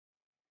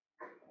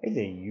Hey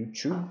there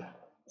YouTube.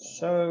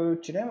 So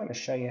today I'm going to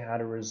show you how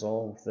to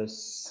resolve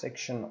this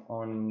section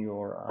on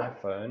your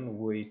iPhone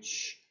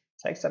which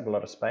takes up a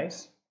lot of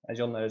space. As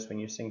you'll notice when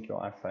you sync your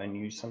iPhone,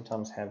 you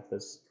sometimes have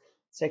this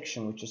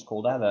section which is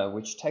called Other,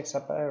 which takes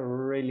up a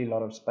really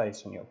lot of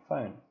space on your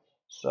phone.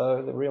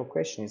 So the real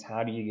question is,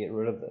 how do you get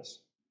rid of this?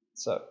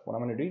 So what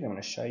I'm going to do is I'm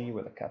going to show you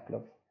with a couple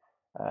of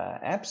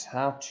apps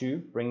how to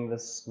bring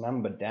this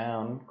number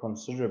down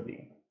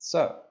considerably.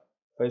 So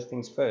first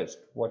things first,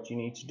 what you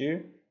need to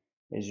do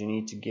is you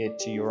need to get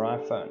to your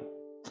iPhone,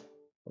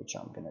 which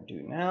I'm going to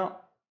do now.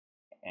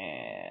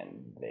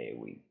 And there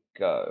we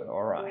go.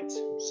 All right.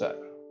 So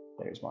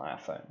there's my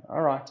iPhone.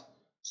 All right.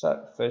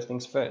 So first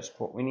things first,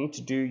 what we need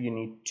to do, you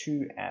need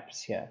two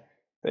apps here.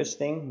 First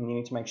thing, you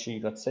need to make sure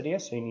you've got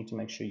Cydia. So you need to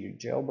make sure you're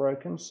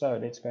jailbroken. So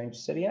let's go into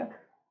Cydia.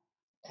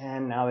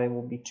 And now there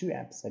will be two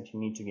apps that you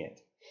need to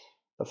get.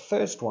 The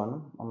first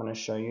one I'm going to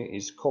show you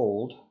is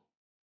called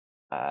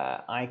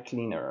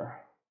iCleaner.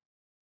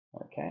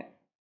 Okay.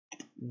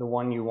 The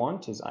one you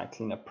want is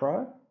iCleaner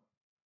Pro,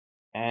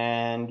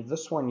 and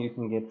this one you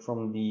can get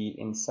from the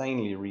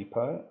Insanely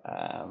repo.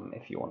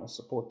 If you want to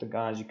support the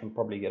guys, you can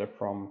probably get it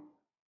from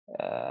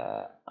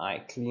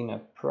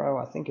iCleaner Pro.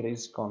 I think it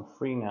is gone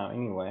free now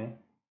anyway,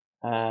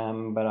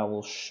 but I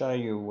will show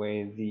you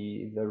where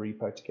the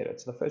repo to get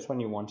it. So the first one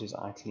you want is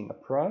iCleaner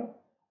Pro.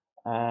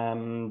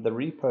 The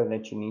repo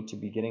that you need to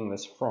be getting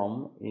this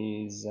from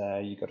is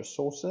you go to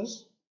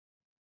Sources.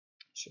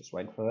 Let's just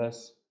wait for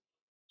this.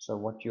 So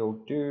what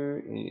you'll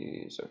do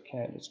is,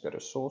 okay, let's go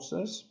to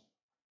Sources,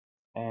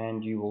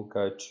 and you will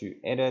go to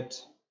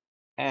Edit,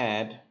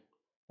 Add,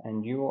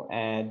 and you will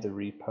add the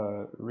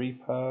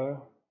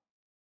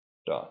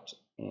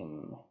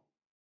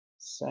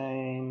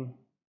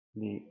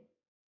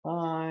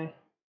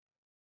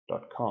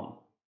repo.insanely.com.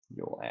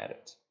 You'll add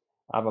it.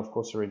 I've of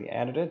course already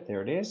added it.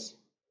 There it is.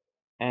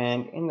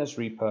 And in this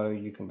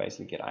repo, you can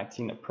basically get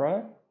iCleaner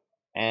Pro,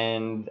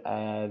 and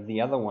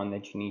the other one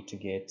that you need to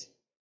get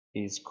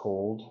is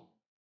called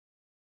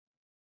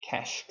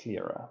Cache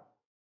Clearer.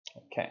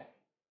 Okay,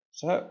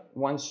 so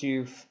once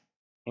you've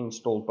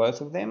installed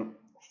both of them,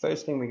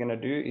 first thing we're going to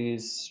do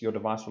is your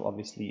device will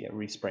obviously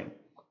respring.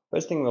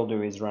 First thing we'll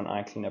do is run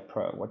iCleaner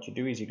Pro. What you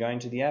do is you go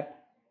into the app,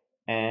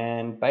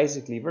 and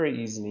basically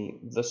very easily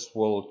this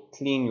will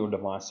clean your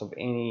device of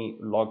any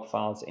log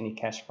files, any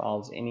cache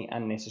files, any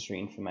unnecessary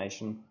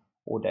information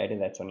or data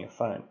that's on your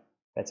phone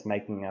that's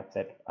making up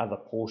that other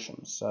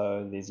portion.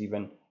 So there's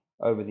even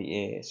over the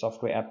air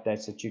software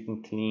updates that you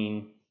can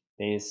clean.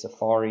 There's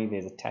Safari,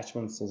 there's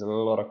attachments, there's a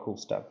lot of cool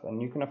stuff.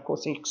 And you can of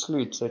course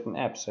exclude certain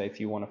apps. So if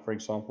you want to, for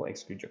example,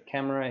 exclude your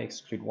camera,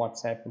 exclude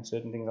WhatsApp and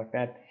certain things like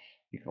that,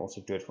 you can also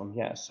do it from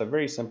here. So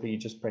very simply, you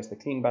just press the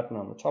clean button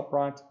on the top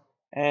right,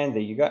 and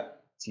there you go.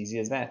 It's easy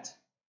as that.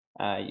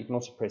 You can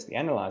also press the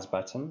analyze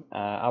button.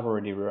 I've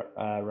already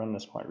run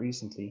this quite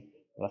recently,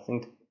 but I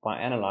think by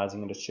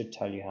analyzing it, it should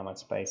tell you how much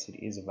space it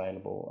is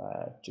available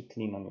to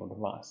clean on your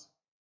device.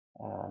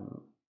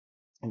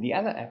 And the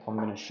other app I'm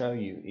going to show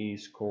you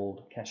is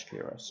called Cache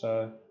Clearer.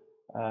 So,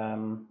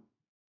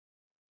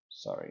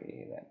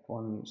 sorry, that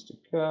one needs to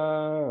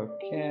go.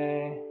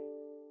 Okay,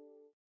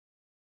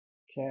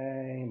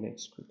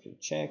 let's quickly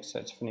check. So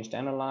it's finished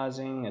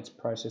analyzing, it's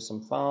processed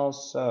some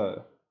files.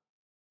 So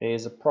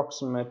there's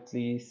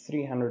approximately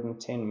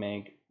 310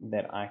 meg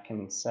that I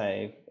can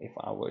save if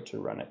I were to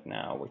run it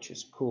now, which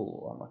is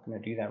cool. I'm not going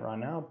to do that right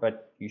now,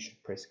 but you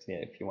should press clear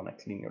if you want to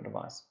clean your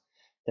device.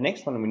 The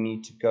next one we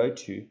need to go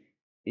to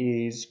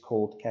is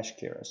called Cache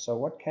Clearer. So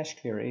what Cache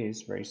Clearer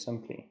is, very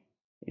simply,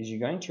 is you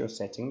go into your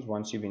settings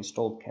once you've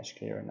installed Cache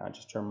Clearer. Now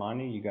just a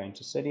reminder, you go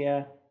into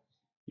Cydia,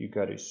 you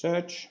go to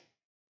search,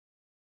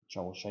 which I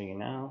will show you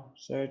now.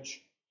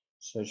 Search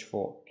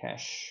for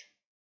Cache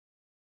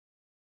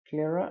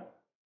Clearer.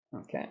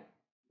 Okay,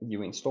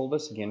 you install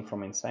this again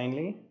from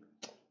Insanely.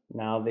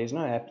 Now there's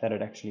no app that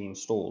it actually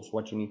installs.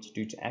 What you need to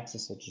do to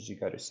access it is you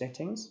go to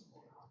settings,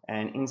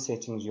 and in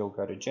settings you'll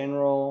go to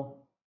general,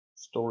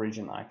 storage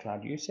and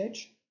iCloud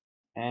usage,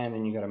 and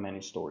then you go to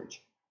manage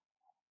storage.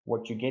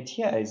 What you get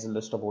here is a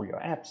list of all your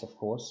apps, of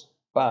course,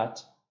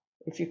 but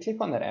if you click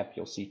on that app,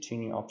 you'll see two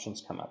new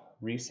options come up: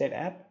 reset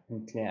app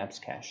and clear apps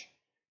cache.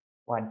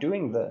 By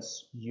doing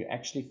this, you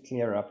actually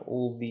clear up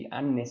all the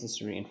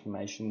unnecessary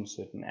information in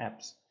certain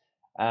apps.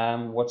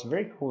 What's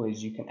very cool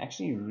is you can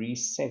actually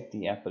reset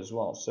the app as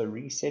well. So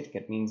resetting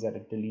it means that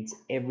it deletes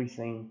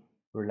everything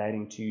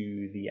relating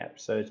to the app.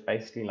 So it's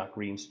basically like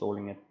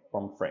reinstalling it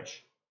from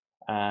fresh.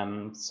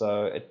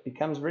 So it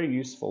becomes very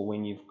useful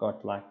when you've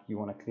got, like, you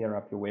want to clear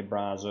up your web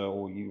browser,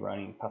 or you're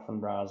running Puffin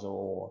browser,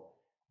 or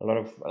a lot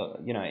of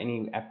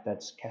any app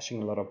that's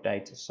caching a lot of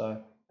data.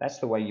 So that's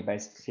the way you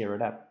basically clear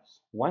it up.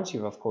 Once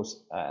you've of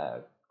course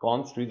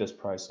gone through this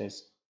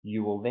process,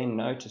 you will then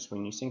notice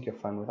when you sync your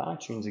phone with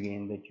iTunes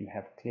again that you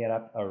have cleared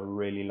up a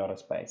really lot of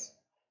space.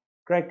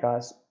 Great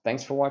guys,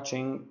 thanks for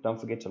watching. Don't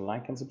forget to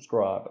like and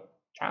subscribe.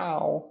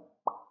 Ciao.